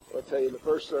I'll tell you, in the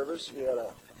first service, we had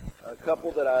a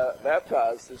couple that I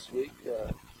baptized this week,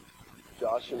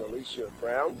 Josh and Alicia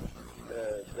Brown,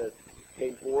 that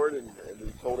came forward, and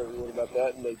we told everyone about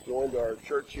that, and they joined our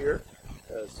church here.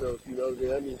 So if you know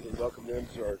them, you can welcome them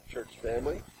to our church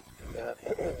family. I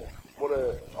want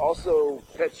to also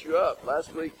catch you up.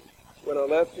 Last week, when I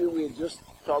left you, we had just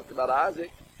talked about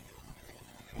Isaac.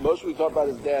 Mostly we talked about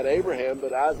his dad, Abraham,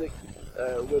 but Isaac,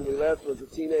 when we left, was a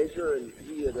teenager, and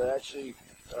he had actually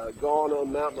gone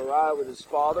on Mount Moriah with his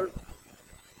father.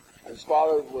 His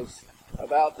father was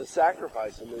about to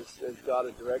sacrifice him, as God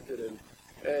had directed,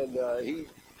 and he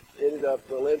ended up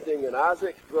relenting, and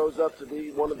Isaac grows up to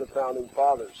be one of the founding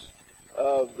fathers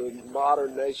of the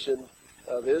modern nation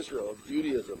of Israel, of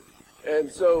Judaism. And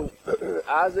so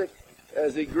Isaac,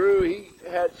 as he grew, he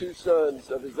had two sons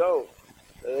of his own.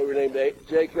 They were named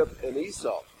Jacob and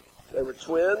Esau. They were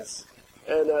twins,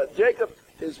 and Jacob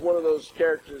is one of those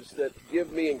characters that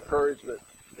give me encouragement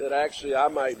that actually I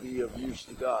might be of use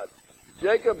to God.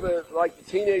 Jacob, like the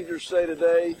teenagers say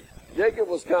today, Jacob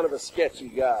was kind of a sketchy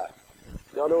guy.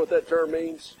 Y'all know what that term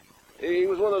means? He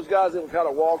was one of those guys that would kind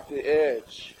of walk the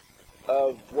edge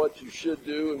of what you should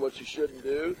do and what you shouldn't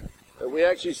do. And we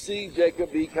actually see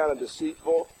Jacob be kind of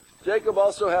deceitful. Jacob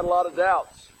also had a lot of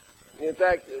doubts. In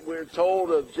fact, we're told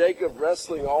of Jacob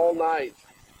wrestling all night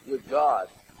with God.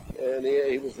 And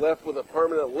he was left with a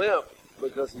permanent limp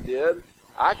because he did.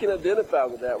 I can identify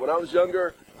with that. When I was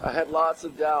younger, I had lots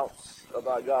of doubts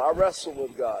about God. I wrestled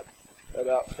with God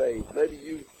about faith. Maybe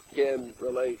you can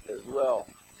relate as well.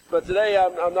 But today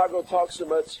I'm not going to talk so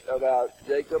much about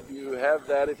Jacob. You have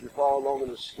that if you're following along in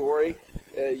the story.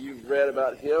 You've read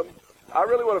about him. I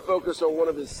really want to focus on one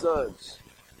of his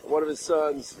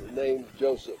sons named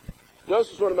Joseph.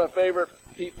 Joseph's one of my favorite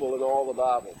people in all the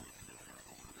Bible.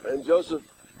 And Joseph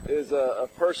is a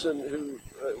person who,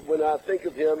 when I think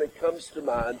of him, it comes to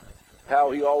mind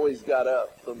how he always got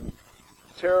up from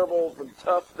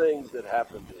tough things that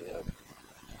happened to him.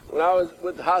 When I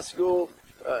went to high school,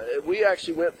 we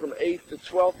actually went from 8th to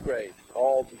 12th grade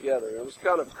all together. It was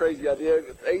kind of a crazy idea.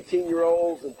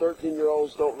 18-year-olds and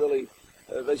 13-year-olds don't really,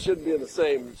 they shouldn't be in the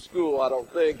same school, I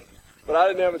don't think. But I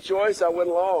didn't have a choice. I went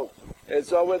along. And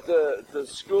so I went to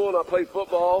school and I played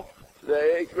football the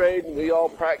 8th grade, and we all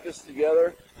practiced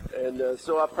together. And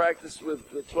so I practiced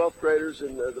with the 12th graders.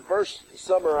 And the first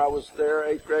summer I was there,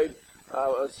 8th grade, I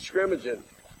was scrimmaging.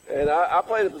 And I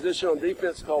played a position on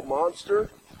defense called monster.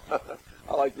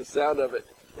 I like the sound of it.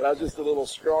 But I was just a little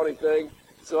scrawny thing.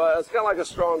 So I was kind of like a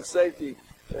strong safety.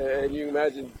 And you can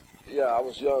imagine, I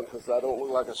was young because I don't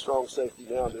look like a strong safety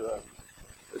now, do I?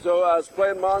 So I was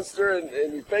playing monster,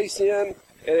 and you face in,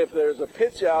 and if there's a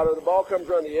pitch out or the ball comes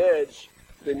around the edge,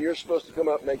 then you're supposed to come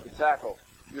up and make the tackle.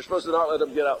 You're supposed to not let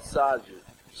them get outside you.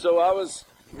 So I was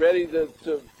ready to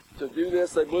do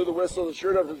this. They blew the whistle, and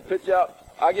sure enough, there's a pitch out.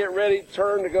 I get ready,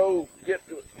 turn to go get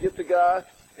the guy,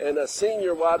 and a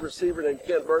senior wide receiver named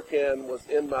Kent Burkhan was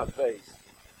in my face.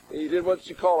 He did what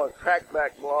you call a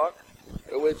crackback block,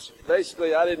 which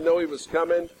basically I didn't know he was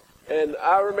coming. And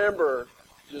I remember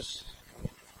just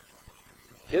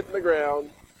hitting the ground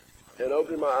and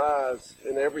opening my eyes,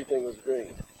 and everything was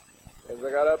green. As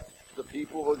I got up, the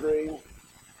people were green,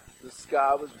 the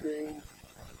sky was green,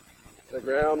 the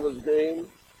ground was green.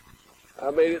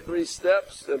 I made it 3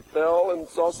 steps and fell and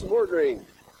saw some more green.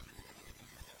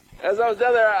 As I was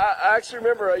down there, I actually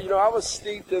remember, I was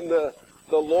steeped in the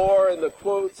lore and the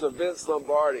quotes of Vince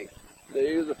Lombardi.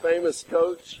 He was a famous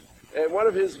coach, and one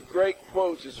of his great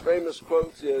quotes, his famous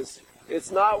quotes is,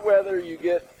 "It's not whether you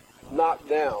get knocked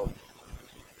down,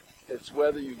 it's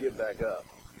whether you get back up."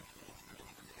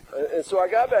 And so I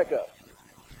got back up.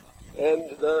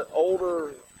 And the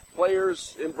older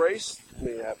players embraced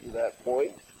me after that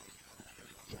point.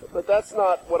 But that's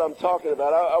not what I'm talking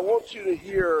about. I want you to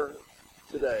hear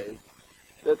today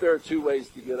that there are 2 ways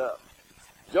to get up.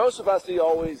 Joseph, I see,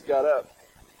 always got up.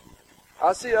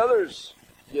 I see others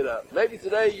get up. Maybe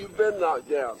today you've been knocked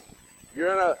down.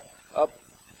 You're in a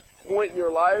point in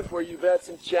your life where you've had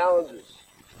some challenges.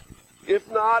 If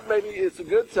not, maybe it's a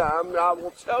good time. I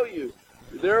will tell you,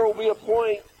 there will be a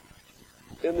point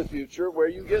in the future where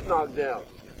you get knocked down.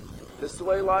 It's the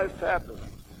way life happens.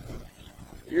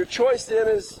 Your choice then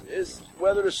is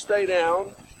whether to stay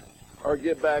down or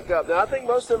get back up. Now, I think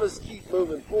most of us keep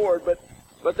moving forward,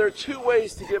 but there are 2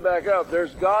 ways to get back up.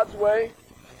 There's God's way,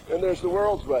 and there's the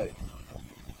world's way.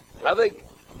 I think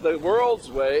the world's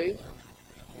way,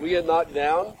 we get knocked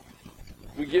down,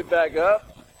 we get back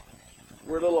up,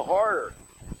 we're a little harder.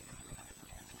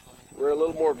 We're a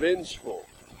little more vengeful.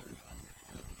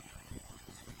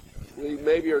 We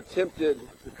maybe are tempted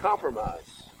to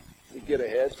compromise. to get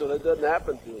ahead so that doesn't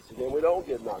happen to us again. We don't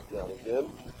get knocked down again.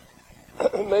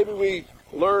 Maybe we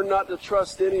learn not to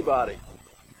trust anybody.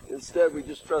 Instead, we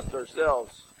just trust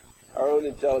ourselves, our own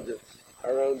intelligence,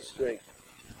 our own strength.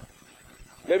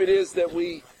 Maybe it is that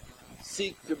we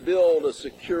seek to build a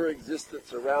secure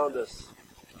existence around us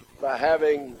by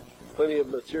having plenty of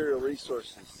material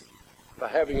resources, by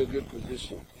having a good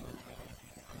position.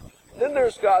 Then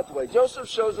there's God's way. Joseph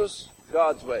shows us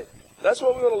God's way. That's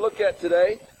what we're going to look at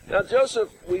today. Now, Joseph,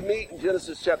 we meet in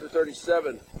Genesis chapter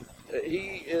 37.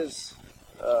 He is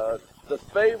the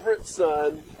favorite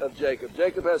son of Jacob.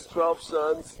 Jacob has 12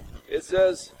 sons. It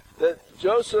says that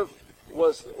Joseph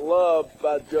was loved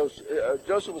by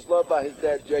Joseph was loved by his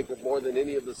dad Jacob more than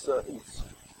any of the sons.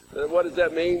 And what does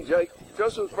that mean?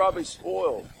 Joseph was probably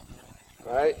spoiled,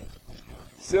 right?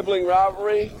 Sibling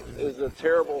rivalry is a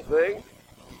terrible thing.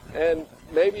 And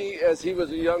maybe as he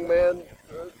was a young man,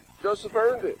 Joseph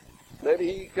earned it. Maybe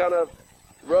he kind of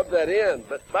rubbed that in.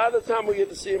 But by the time we get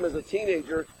to see him as a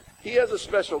teenager, he has a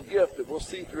special gift that we'll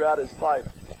see throughout his life.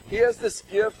 He has this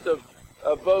gift of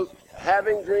both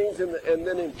having dreams and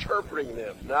then interpreting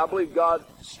them. Now, I believe God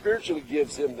spiritually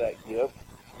gives him that gift.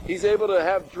 He's able to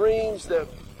have dreams that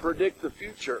predict the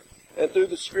future. And through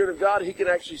the Spirit of God, he can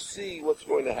actually see what's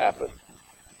going to happen.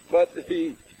 But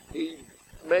he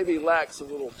maybe lacks a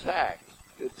little tact.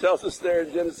 It tells us there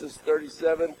in Genesis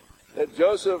 37 that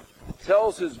Joseph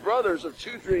tells his brothers of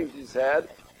two dreams he's had,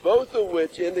 both of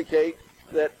which indicate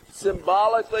that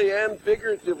symbolically and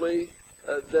figuratively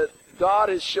that God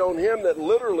has shown him that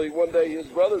literally one day his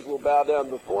brothers will bow down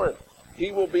before him.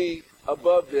 He will be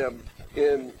above them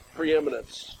in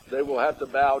preeminence. They will have to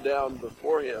bow down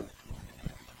before him.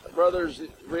 The brothers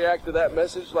react to that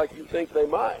message like you think they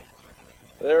might.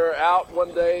 They're out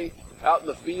one day, out in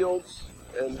the fields,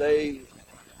 and they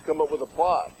come up with a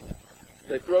plot.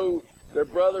 They throw their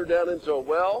brother down into a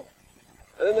well,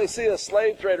 and then they see a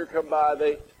slave trader come by.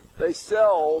 They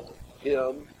sell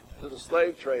him to the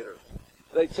slave trader.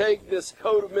 They take this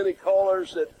coat of many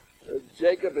colors that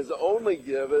Jacob has only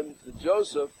given to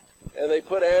Joseph, and they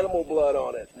put animal blood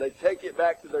on it. They take it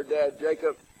back to their dad,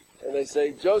 Jacob, and they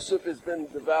say, Joseph has been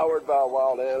devoured by a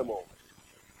wild animal.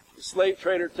 The slave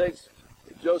trader takes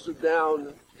Joseph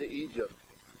down to Egypt.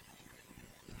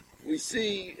 We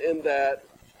see in that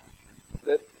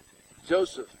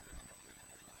Joseph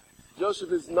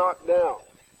is knocked down.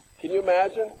 Can you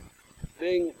imagine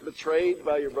being betrayed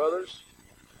by your brothers?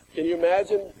 Can you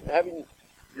imagine having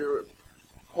your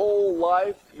whole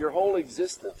life, your whole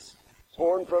existence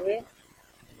torn from you?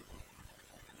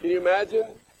 Can you imagine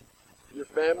your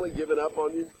family giving up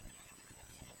on you?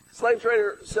 Slave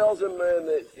trader sells him, and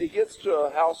he gets to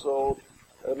a household,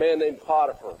 a man named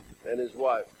Potiphar and his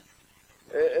wife.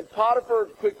 And Potiphar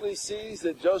quickly sees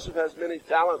that Joseph has many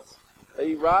talents.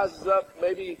 He rises up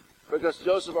maybe because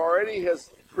Joseph already has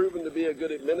proven to be a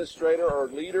good administrator or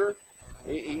leader.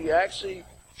 He actually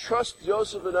trusts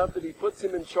Joseph enough that he puts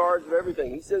him in charge of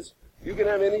everything. He says, you can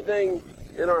have anything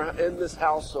in this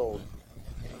household.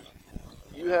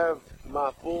 You have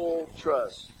my full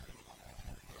trust.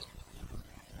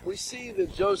 We see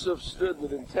that Joseph stood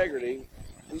with integrity.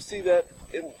 We see that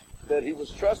he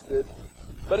was trusted.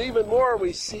 But even more,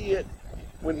 we see it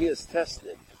when he is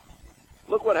tested.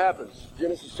 Look what happens.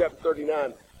 Genesis chapter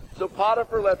 39. So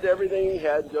Potiphar left everything he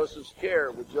had in Joseph's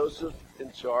care, with Joseph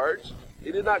in charge.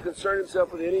 He did not concern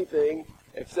himself with anything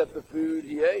except the food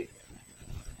he ate.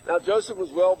 Now Joseph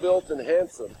was well built and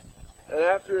handsome. And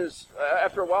after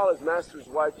a while, his master's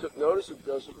wife took notice of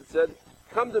Joseph and said,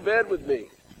 come to bed with me.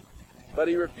 But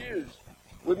he refused.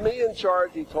 With me in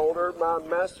charge, he told her, my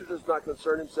master does not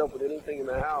concern himself with anything in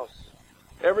the house.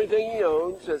 Everything he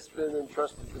owns has been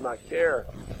entrusted to my care.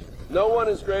 No one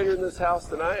is greater in this house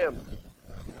than I am.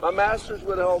 My master's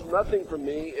withheld nothing from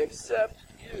me except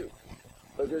you,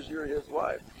 because you're his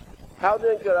wife. How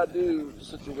then could I do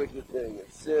such a wicked thing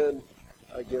and sin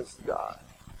against God?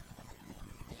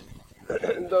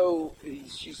 And though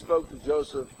she spoke to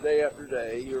Joseph day after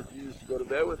day, he refused to go to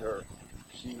bed with her.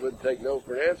 She wouldn't take no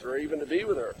for an answer or even to be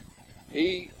with her.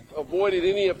 He avoided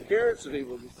any appearance of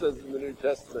evil, it says in the New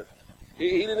Testament. He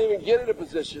didn't even get in a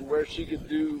position where she could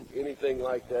do anything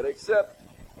like that, except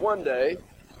one day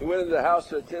he went into the house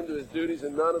to attend to his duties,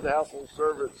 and none of the household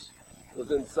servants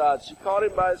was inside. She caught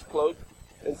him by his cloak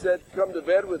and said, come to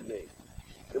bed with me.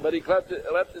 But he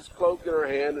left his cloak in her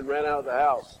hand and ran out of the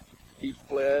house. He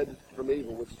fled from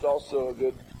evil, which is also a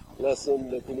good lesson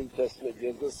that the New Testament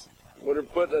gives us. When we're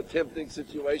put in a tempting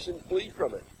situation, flee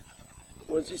from it.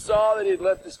 When she saw that he had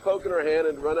left his cloak in her hand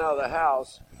and run out of the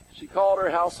house, she called her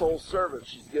household servant.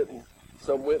 She's getting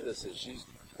some witnesses. She's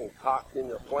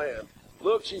concocting a plan.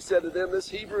 Look, she said to them, this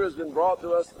Hebrew has been brought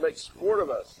to us to make sport of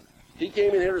us. He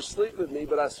came in here to sleep with me,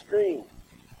 but I screamed.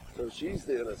 So she's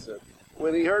the innocent.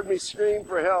 When he heard me scream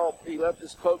for help, he left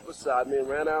his cloak beside me and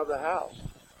ran out of the house.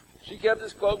 She kept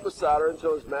his cloak beside her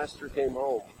until his master came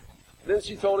home. Then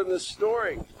she told him this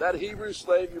story. That Hebrew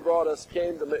slave you brought us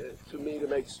came to me to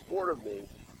make sport of me.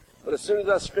 But as soon as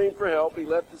I screamed for help, he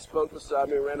left his cloak beside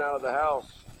me and ran out of the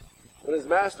house. When his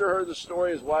master heard the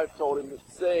story, his wife told him,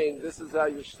 saying, this is how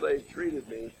your slave treated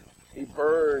me. He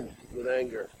burned with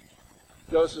anger.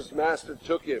 Joseph's master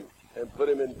took him and put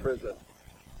him in prison,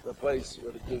 the place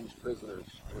where the king's prisoners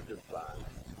were confined.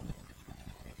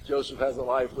 Joseph has a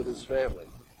life with his family.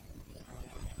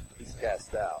 He's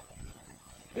cast out.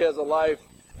 He has a life.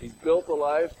 He's built a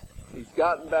life. He's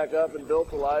gotten back up and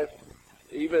built a life,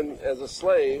 even as a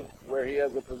slave, where he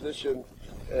has a position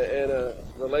and a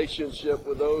relationship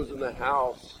with those in the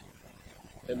house.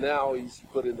 And now he's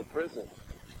put into prison.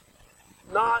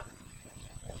 Not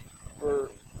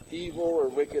for evil or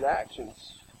wicked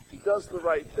actions. He does the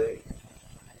right thing.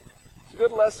 It's a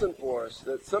good lesson for us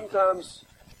that sometimes,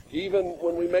 even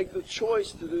when we make the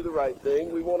choice to do the right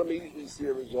thing, we won't immediately see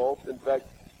a result. In fact,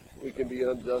 we can be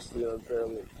unjustly and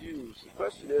unfairly accused. The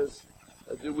question is,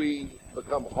 do we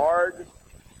become hard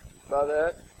by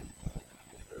that?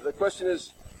 The question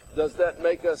is, does that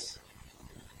make us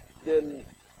then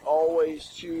always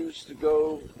choose to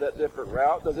go that different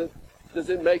route? Does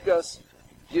it make us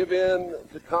give in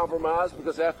to compromise?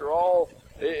 Because after all,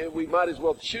 we might as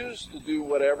well choose to do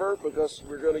whatever because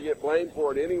we're going to get blamed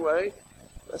for it anyway.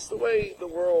 That's the way the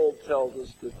world tells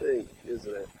us to think,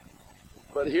 isn't it?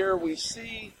 But here we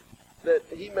see that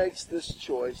he makes this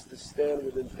choice to stand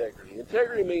with integrity.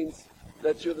 Integrity means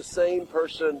that you're the same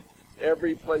person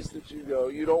every place that you go.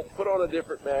 You don't put on a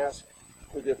different mask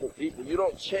for different people. You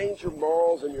don't change your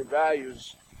morals and your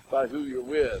values by who you're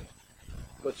with.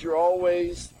 But you're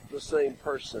always the same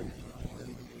person.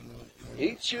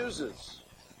 He chooses,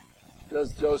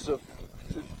 does Joseph,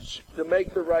 to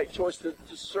make the right choice, to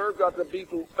serve God, to be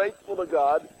faithful to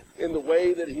God in the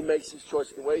way that he makes his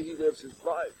choice, the way he lives his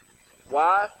life.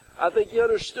 Why? I think he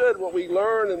understood what we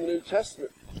learn in the New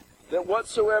Testament, that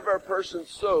whatsoever a person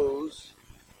sows,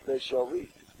 they shall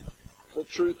reap. The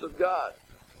truth of God.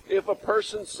 If a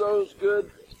person sows good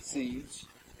seeds,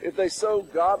 if they sow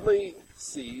godly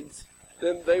seeds,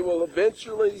 then they will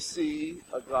eventually see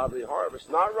a godly harvest.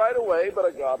 Not right away, but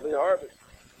a godly harvest.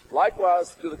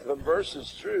 Likewise, to the converse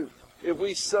is true. If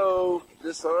we sow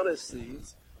dishonest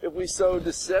seeds, if we sow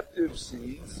deceptive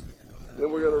seeds,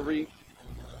 then we're going to reap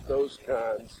those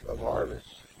kinds of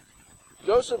harvests.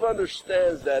 Joseph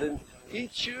understands that, and he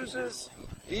chooses,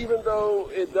 even though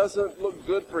it doesn't look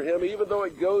good for him, even though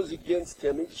it goes against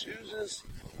him, he chooses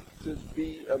to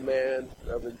be a man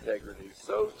of integrity.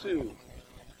 So, too,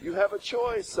 you have a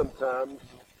choice sometimes,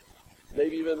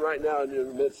 maybe even right now in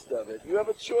the midst of it. You have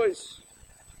a choice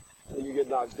when you get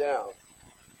knocked down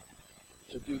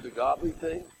to do the godly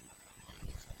thing,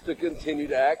 to continue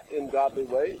to act in godly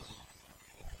ways,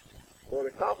 or to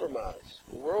compromise.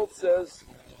 The world says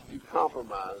you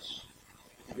compromise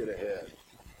to get ahead.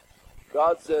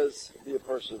 God says, be a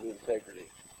person of integrity.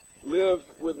 Live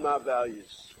with my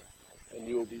values, and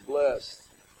you will be blessed.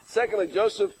 Secondly,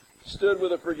 Joseph stood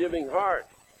with a forgiving heart.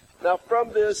 Now,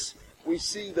 from this, we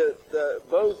see that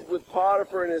both with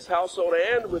Potiphar and his household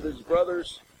and with his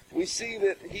brothers, we see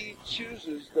that he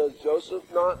chooses, does Joseph,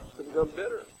 not to become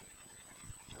bitter.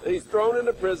 He's thrown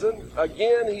into prison.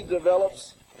 Again, he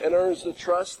develops and earns the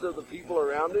trust of the people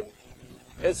around him.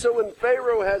 And so when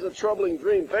Pharaoh has a troubling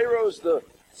dream, Pharaoh's the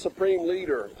supreme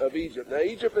leader of Egypt. Now,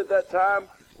 Egypt at that time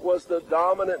was the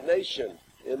dominant nation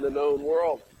in the known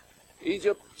world.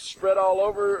 Egypt spread all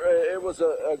over. It was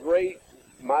a great,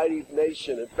 mighty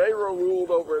nation, and Pharaoh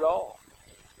ruled over it all.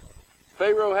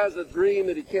 Pharaoh has a dream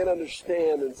that he can't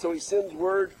understand, and so he sends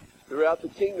word throughout the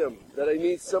kingdom that he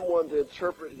needs someone to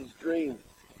interpret his dream.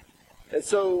 And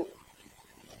so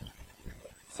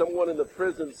someone in the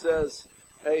prison says,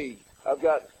 hey, I've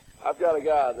got a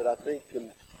guy that I think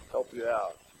can help you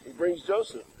out. He brings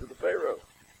Joseph to the Pharaoh.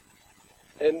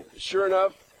 And sure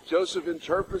enough, Joseph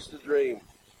interprets the dream.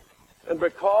 And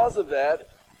because of that,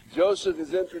 Joseph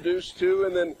is introduced to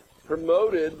and then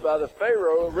promoted by the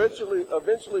Pharaoh,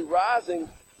 eventually rising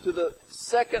to the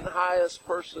second highest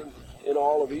person in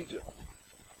all of Egypt.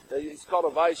 He's called a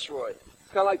viceroy. It's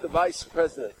kind of like the vice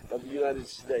president of the United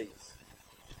States.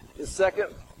 The second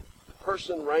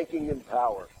person ranking in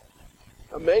power.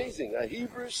 Amazing. A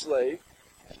Hebrew slave,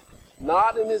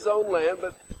 not in his own land,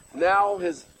 but now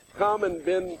has come and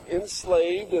been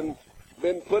enslaved and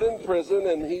been put in prison,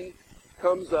 and he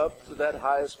comes up to that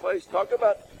highest place. Talk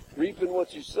about reaping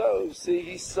what you sow. See,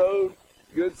 he sowed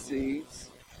good seeds,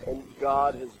 and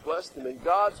God has blessed him, and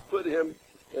God's put him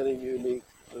in a unique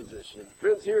position.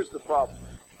 Friends, here's the problem.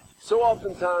 So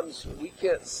oftentimes we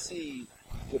can't see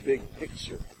the big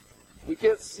picture. We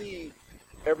can't see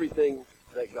everything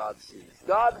that God sees.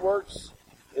 God works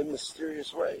in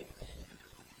mysterious ways.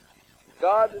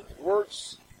 God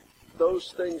works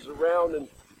those things around,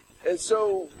 and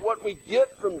so what we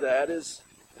get from that is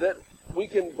that we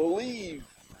can believe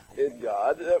in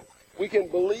God, that we can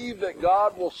believe that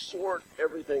God will sort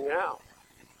everything out.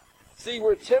 See,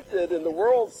 we're tempted, and the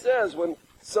world says when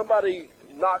somebody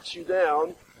knocks you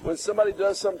down, when somebody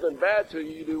does something bad to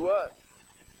you, you do what?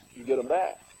 You get them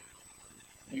back.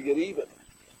 You get even.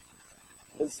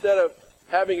 Instead of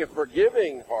having a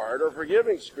forgiving heart or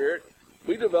forgiving spirit,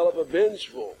 we develop a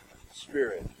vengeful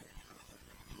spirit.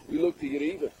 We look to get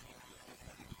even.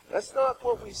 That's not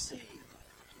what we see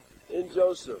in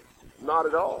Joseph. Not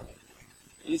at all.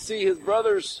 You see, his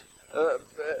brothers,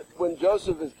 when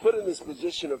Joseph is put in this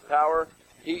position of power,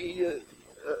 he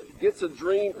gets a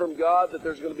dream from God that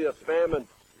there's going to be a famine.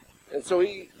 And so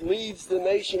he leads the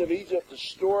nation of Egypt to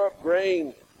store up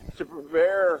grain to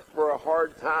prepare for a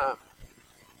hard time.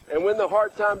 And when the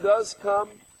hard time does come,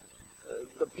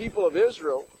 the people of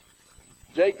Israel,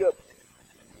 Jacob,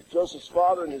 Joseph's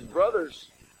father, and his brothers,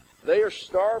 they are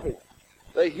starving.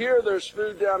 They hear there's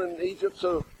food down in Egypt,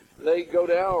 so they go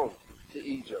down to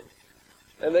Egypt.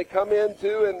 And they come in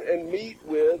too and meet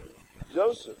with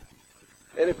Joseph.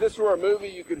 And if this were a movie,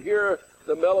 you could hear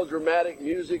the melodramatic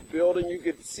music building. You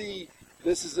could see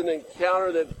this is an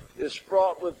encounter that is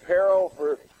fraught with peril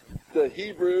for the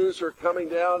Hebrews who are coming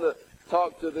down to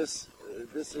talk to this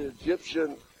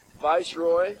Egyptian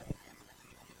viceroy.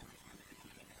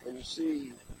 And you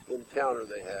see the encounter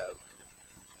they have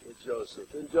with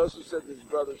Joseph. And Joseph said to his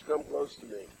brothers, "Come close to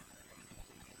me."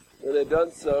 When they had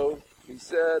done so, he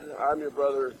said, "I'm your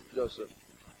brother Joseph."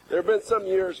 There have been some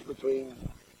years between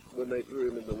when they threw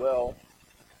him in the well.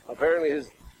 Apparently his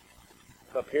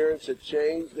appearance had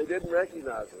changed. They didn't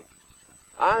recognize him.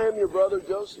 "I am your brother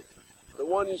Joseph, the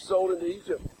one you sold into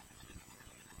Egypt."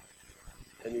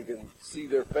 And you can see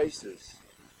their faces.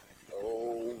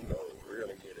 Oh no, we're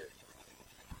going to get it.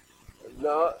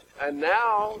 No, and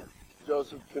now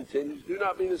Joseph continues, "Do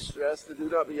not be distressed and do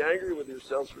not be angry with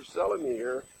yourselves for selling me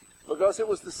here, because it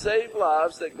was to save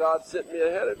lives that God sent me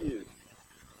ahead of you.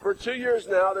 For 2 years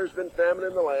now there's been famine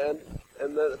in the land,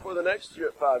 and for the next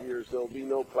 5 years there will be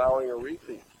no plowing or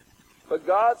reaping. But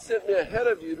God sent me ahead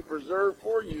of you to preserve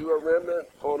for you a remnant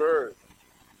on earth,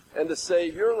 and to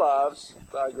save your lives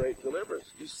by great deliverance."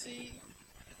 You see,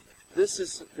 this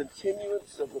is a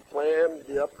continuance of the plan,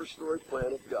 the upper story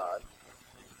plan of God.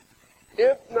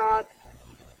 If not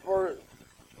for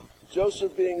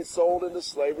Joseph being sold into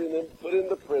slavery and then put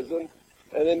into prison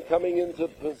and then coming into a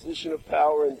position of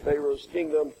power in Pharaoh's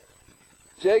kingdom,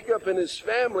 Jacob and his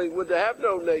family would have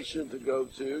no nation to go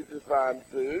to find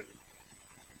food.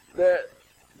 That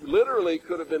literally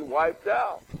could have been wiped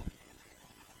out.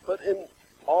 But in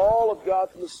all of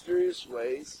God's mysterious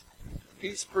ways,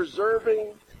 he's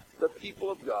preserving the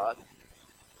people of God.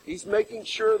 He's making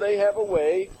sure they have a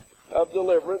way of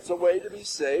deliverance, a way to be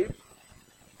saved.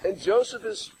 And Joseph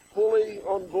is fully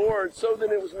on board. "So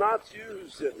then it was not you who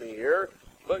sent me here,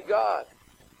 but God.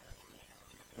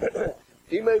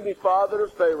 He made me father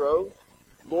of Pharaoh,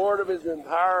 lord of his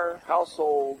entire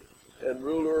household, and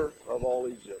ruler of all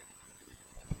Egypt."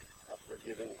 A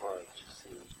forgiving heart, you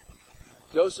see.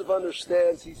 Joseph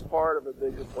understands he's part of a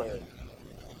bigger plan.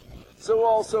 So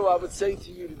also I would say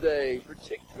to you today,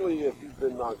 particularly if you've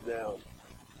been knocked down,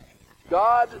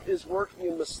 God is working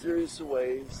in mysterious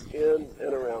ways in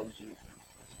and around you.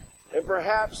 And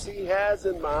perhaps he has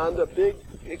in mind a big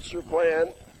picture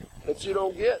plan that you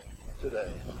don't get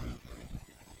today.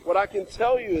 What I can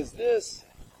tell you is this,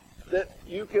 that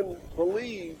you can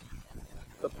believe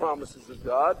the promises of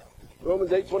God.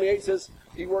 Romans 8:28 says,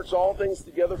 "He works all things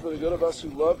together for the good of us who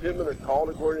love him and are called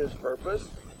according to his purpose."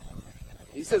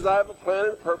 He says, "I have a plan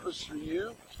and purpose for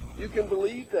you." You can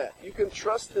believe that. You can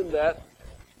trust in that.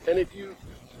 And if you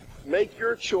make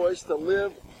your choice to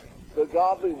live the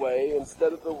godly way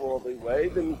instead of the worldly way,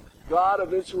 then God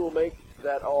eventually will make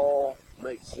that all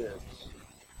make sense.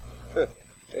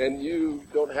 And you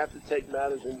don't have to take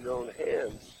matters in your own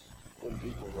hands when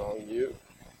people wrong you.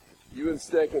 You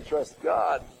instead can trust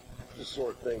God to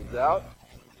sort things out.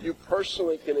 You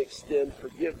personally can extend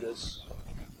forgiveness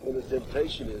when the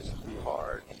temptation is to be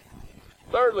hard.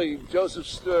 Thirdly, Joseph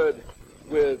stood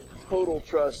with total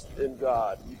trust in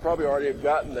God. You probably already have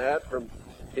gotten that from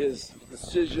his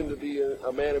decision to be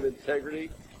a man of integrity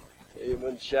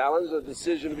when challenged, a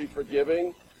decision to be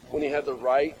forgiving when he had the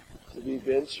right to be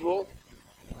vengeful.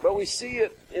 But we see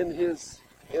it in his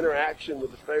interaction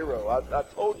with the Pharaoh. I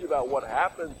told you about what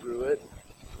happened through it,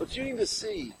 but you need to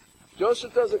see,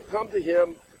 Joseph doesn't come to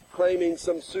him claiming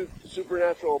some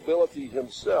supernatural ability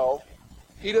himself.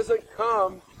 He doesn't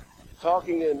come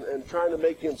talking and trying to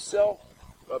make himself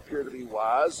appear to be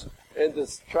wise and to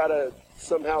try to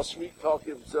somehow sweet talk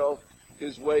himself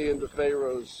his way into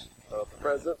Pharaoh's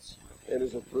presence and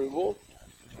his approval.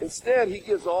 Instead, he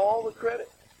gives all the credit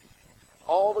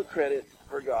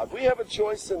for God. We have a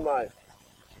choice in life.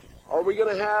 Are we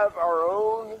going to have our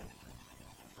own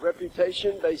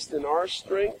reputation based in our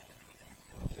strength,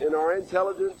 in our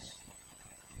intelligence,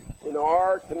 in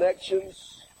our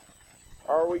connections?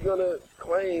 Are we going to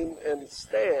claim and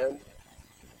stand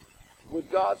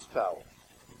with God's power,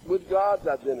 with God's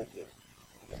identity?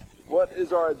 What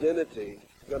is our identity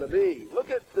going to be? Look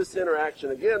at this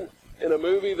interaction. Again, in a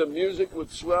movie, the music would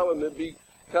swell and it'd be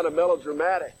kind of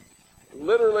melodramatic.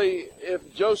 Literally,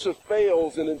 if Joseph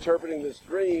fails in interpreting this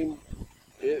dream,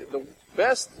 the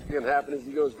best that can happen is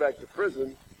he goes back to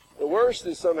prison. The worst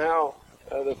is somehow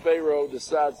the Pharaoh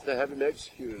decides to have him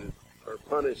executed or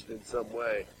punished in some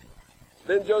way.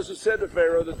 Then Joseph said to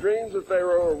Pharaoh, the dreams of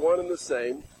Pharaoh are one and the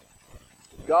same.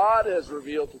 God has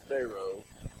revealed to Pharaoh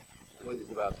what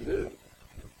he's about to do.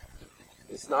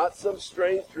 It's not some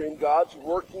strange dream. God's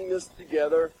working this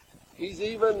together. He's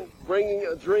even bringing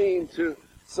a dream to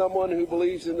someone who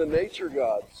believes in the nature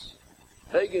gods,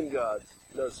 pagan gods,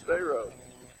 knows Pharaoh.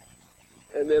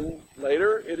 And then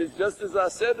later, it is just as I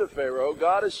said to Pharaoh,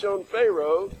 God has shown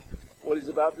Pharaoh what he's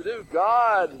about to do.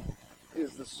 God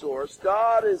is the source.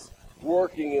 God is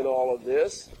working in all of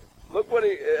this. Look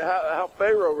how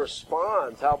Pharaoh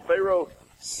responds, how Pharaoh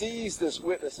sees this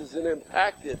witness is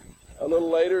impacted a little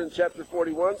later in chapter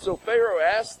 41. So Pharaoh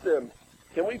asked them,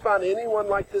 can we find anyone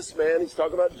like this man? He's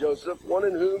talking about Joseph, one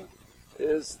in whom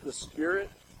is the Spirit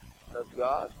of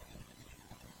God.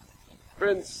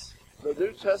 Friends, the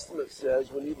New Testament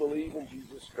says when you believe in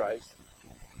Jesus Christ,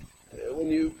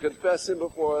 when you confess him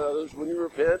before others, when you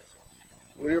repent,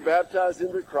 when you're baptized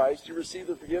into Christ, you receive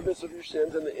the forgiveness of your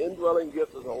sins and the indwelling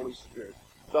gift of the Holy Spirit.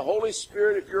 The Holy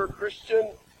Spirit, if you're a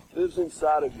Christian, lives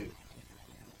inside of you.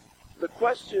 The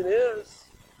question is,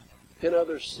 can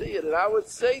others see it? And I would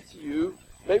say to you,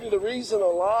 maybe the reason a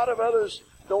lot of others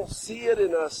don't see it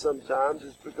in us sometimes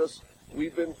is because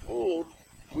we've been fooled,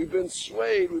 we've been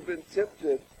swayed, we've been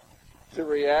tempted to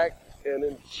react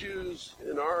and choose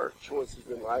in our choices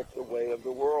in life the way of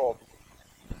the world.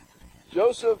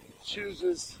 Joseph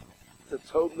chooses to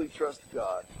totally trust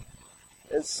God.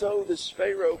 And so this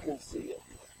Pharaoh can see it.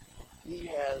 He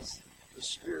has the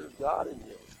Spirit of God in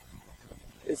him.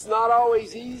 It's not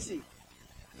always easy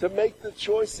to make the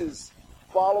choices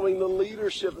following the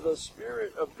leadership of the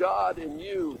Spirit of God in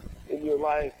you, in your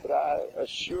life, but I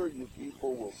assure you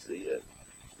people will see it.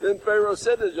 Then Pharaoh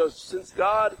said to Joseph, since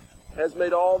God has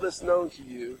made all this known to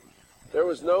you, there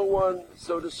was no one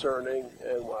so discerning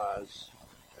and wise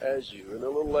as you. And a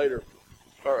little later,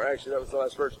 or actually that was the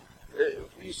last verse,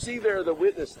 you see there the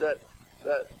witness, that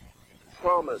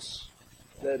promise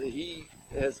that he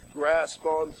has grasped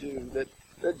onto,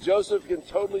 that Joseph can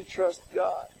totally trust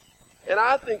God. And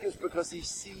I think it's because he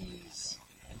sees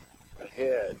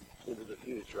ahead into the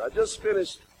future. I just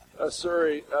finished a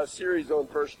series on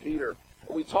 1 Peter.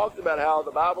 We talked about how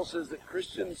the Bible says that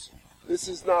Christians, this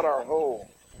is not our home.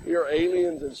 We are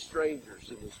aliens and strangers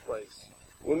in this place.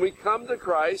 When we come to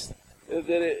Christ,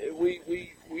 then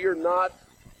we are not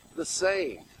the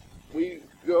same. We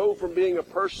go from being a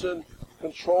person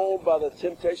controlled by the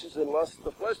temptations and lusts of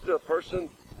the flesh to a person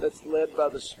that's led by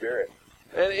the Spirit.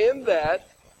 And in that,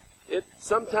 it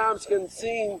sometimes can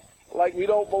seem like we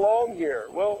don't belong here.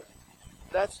 Well,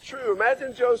 that's true.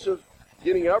 Imagine Joseph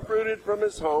getting uprooted from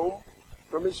his home,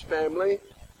 from his family,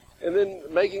 and then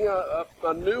making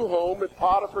a new home at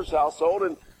Potiphar's household,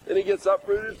 and then he gets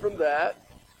uprooted from that.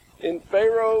 And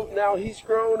Pharaoh, now he's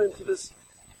grown into this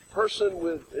person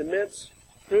with immense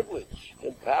privilege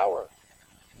and power.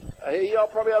 He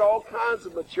probably had all kinds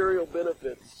of material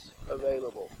benefits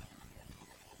available.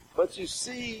 But you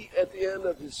see at the end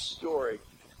of his story,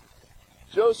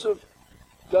 Joseph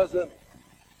doesn't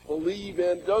believe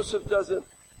in, Joseph doesn't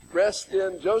rest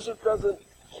in, Joseph doesn't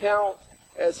count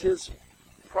as his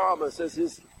promise, as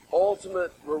his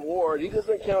ultimate reward. He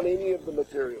doesn't count any of the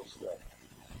material stuff.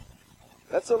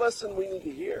 That's a lesson we need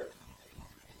to hear.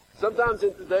 Sometimes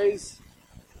in today's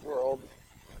world,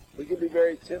 we can be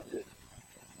very tempted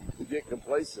to get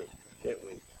complacent, can't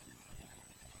we?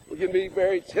 We can be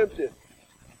very tempted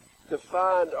to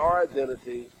find our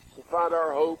identity, to find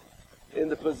our hope in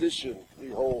the position we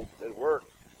hold at work,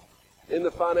 in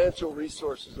the financial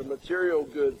resources, the material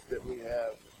goods that we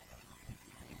have.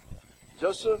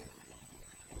 Joseph,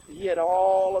 he had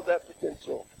all of that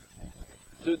potential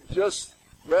to just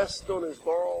rest on his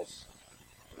laurels.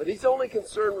 But he's only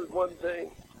concerned with one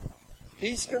thing.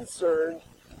 He's concerned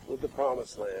with the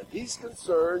promised land. He's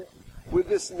concerned with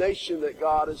this nation that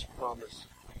God has promised.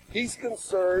 He's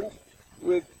concerned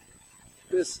with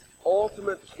this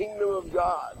ultimate kingdom of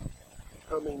God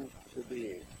coming to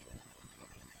being.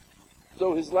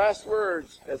 So his last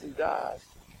words as he dies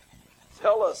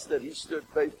tell us that he stood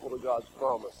faithful to God's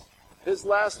promise. His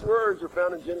last words are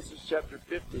found in Genesis chapter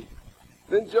 50.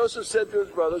 Then Joseph said to his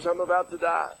brothers, I'm about to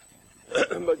die,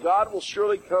 but God will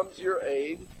surely come to your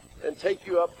aid and take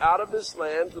you up out of this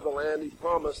land to the land he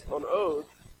promised on oath.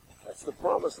 That's the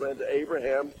promised land to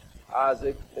Abraham,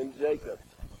 Isaac, and Jacob.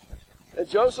 And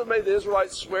Joseph made the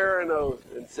Israelites swear an oath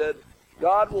and said,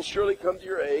 God will surely come to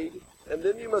your aid, and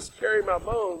then you must carry my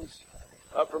bones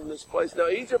up from this place. Now,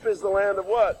 Egypt is the land of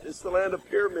what? It's the land of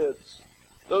pyramids.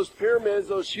 Those pyramids,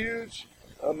 those huge,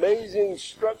 amazing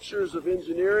structures of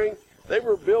engineering, they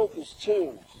were built as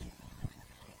tombs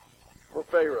for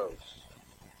pharaohs.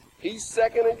 He's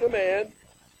second in command.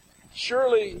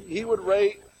 Surely he would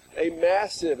rate a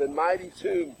massive and mighty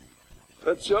tomb.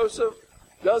 But Joseph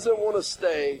doesn't want to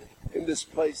stay in this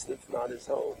place that's not his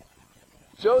home.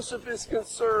 Joseph is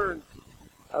concerned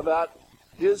about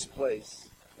his place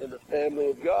in the family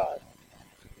of God,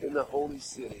 in the holy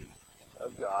city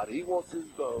of God. He wants his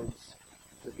bones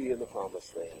to be in the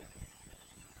promised land.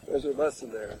 There's a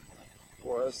lesson there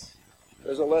for us.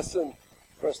 There's a lesson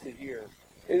for us to hear.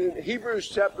 In Hebrews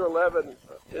chapter 11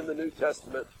 in the New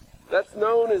Testament, that's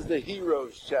known as the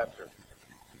heroes chapter.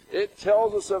 It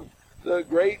tells us of the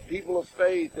great people of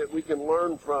faith that we can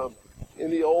learn from in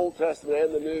the Old Testament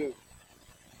and the New.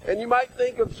 And you might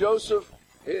think of Joseph,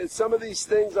 some of these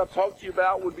things I've talked to you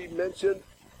about would be mentioned,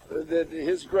 that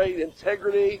his great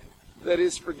integrity, that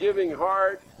his forgiving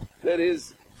heart, that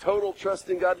his total trust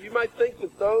in God. You might think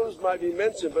that those might be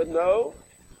mentioned, but no.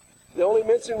 The only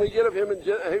mention we get of him in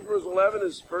Hebrews 11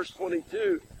 is verse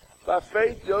 22. By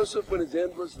faith, Joseph, when his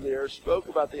end was near, spoke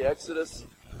about the exodus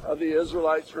of the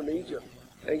Israelites from Egypt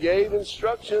and gave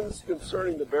instructions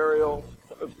concerning the burial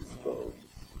of his bones.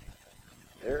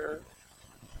 There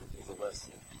is a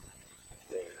lesson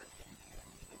there.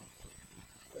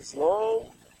 As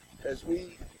long as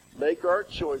we make our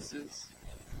choices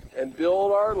and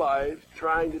build our life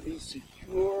trying to be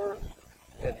secure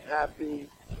and happy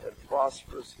and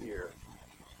prosperous here,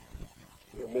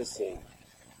 we're missing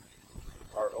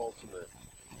our ultimate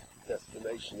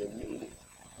destination and meaning.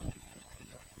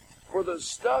 For the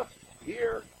stuff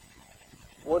here,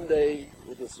 one day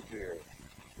will disappear.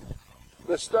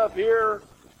 The stuff here,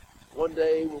 one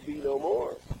day will be no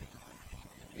more.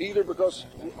 Either because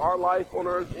our life on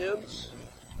earth ends,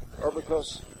 or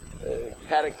because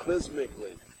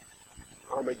cataclysmically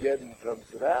Armageddon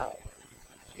comes about.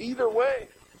 Either way,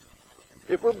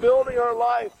 if we're building our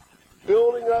life,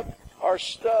 building up our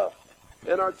stuff,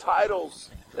 and our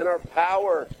titles, and our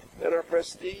power, and our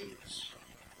prestige,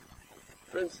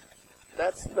 friends,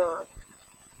 that's not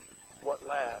what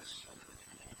lasts.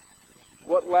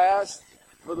 What lasts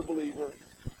for the believer,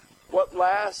 what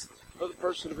lasts for the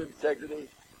person of integrity,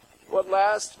 what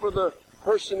lasts for the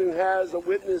person who has a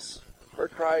witness for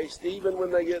Christ, even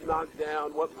when they get knocked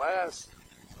down, what lasts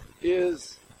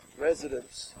is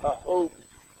residence, a hope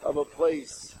of a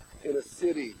place in a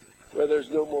city where there's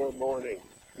no more mourning,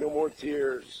 no more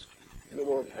tears, no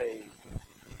more pain.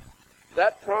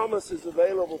 That promise is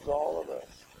available to all of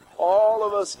us. All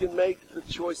of us can make the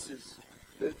choices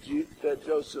that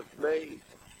Joseph made.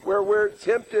 Where we're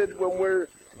tempted when we're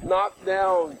knocked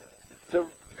down to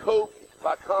cope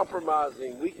by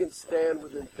compromising, we can stand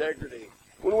with integrity.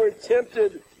 When we're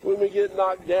tempted, when we get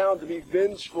knocked down, to be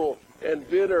vengeful and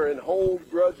bitter and hold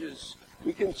grudges,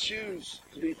 we can choose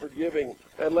to be forgiving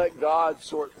and let God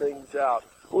sort things out.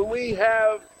 When we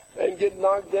have and get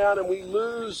knocked down and we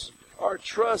lose our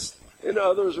trust in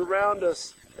others around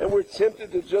us and we're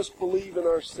tempted to just believe in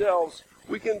ourselves,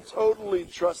 we can totally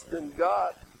trust in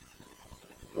God.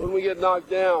 When we get knocked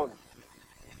down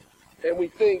and we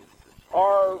think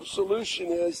our solution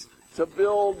is to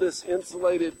build this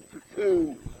insulated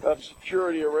cocoon of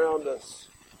security around us,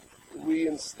 we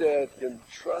instead can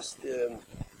trust in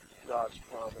God's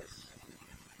promise,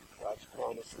 God's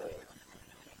promised land.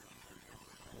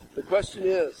 The question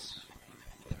is,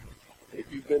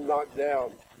 if you've been knocked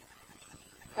down,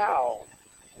 how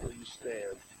will you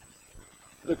stand?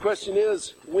 The question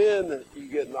is, when you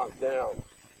get knocked down,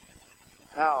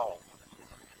 how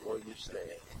will you stand?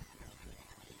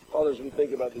 Father, as we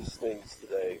think about these things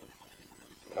today,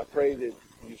 I pray that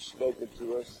you've spoken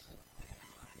to us.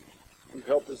 You've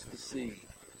helped us to see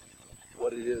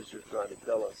what it is you're trying to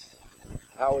tell us,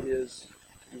 how it is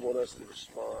you want us to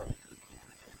respond.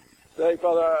 Today,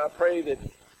 Father, I pray that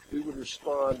we would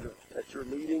respond at your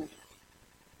leading.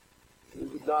 We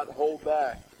would not hold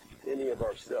back any of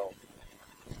ourselves.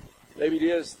 Maybe it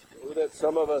is that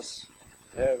some of us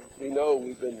we know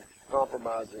we've been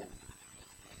compromising.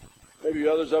 Maybe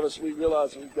others of us, we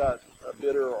realize we've got a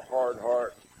bitter or hard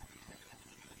heart.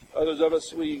 Others of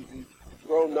us, we've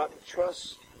grown not to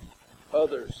trust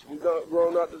others. We've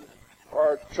grown not to,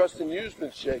 our trust in you has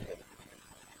been shaken.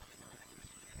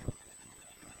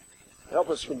 Help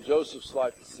us from Joseph's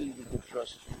life to see we can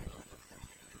trust you.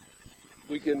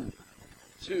 We can,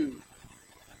 too,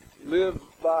 live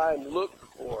by and look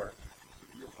for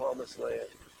your promised land.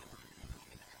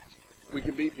 We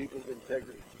can be people of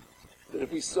integrity. That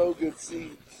if we sow good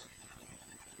seeds,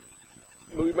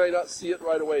 we may not see it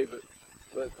right away,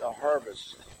 but a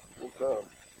harvest will come.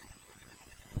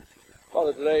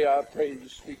 Father, today I pray you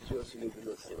speak to us and we can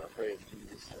listen. I pray in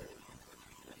Jesus'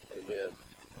 name. Amen.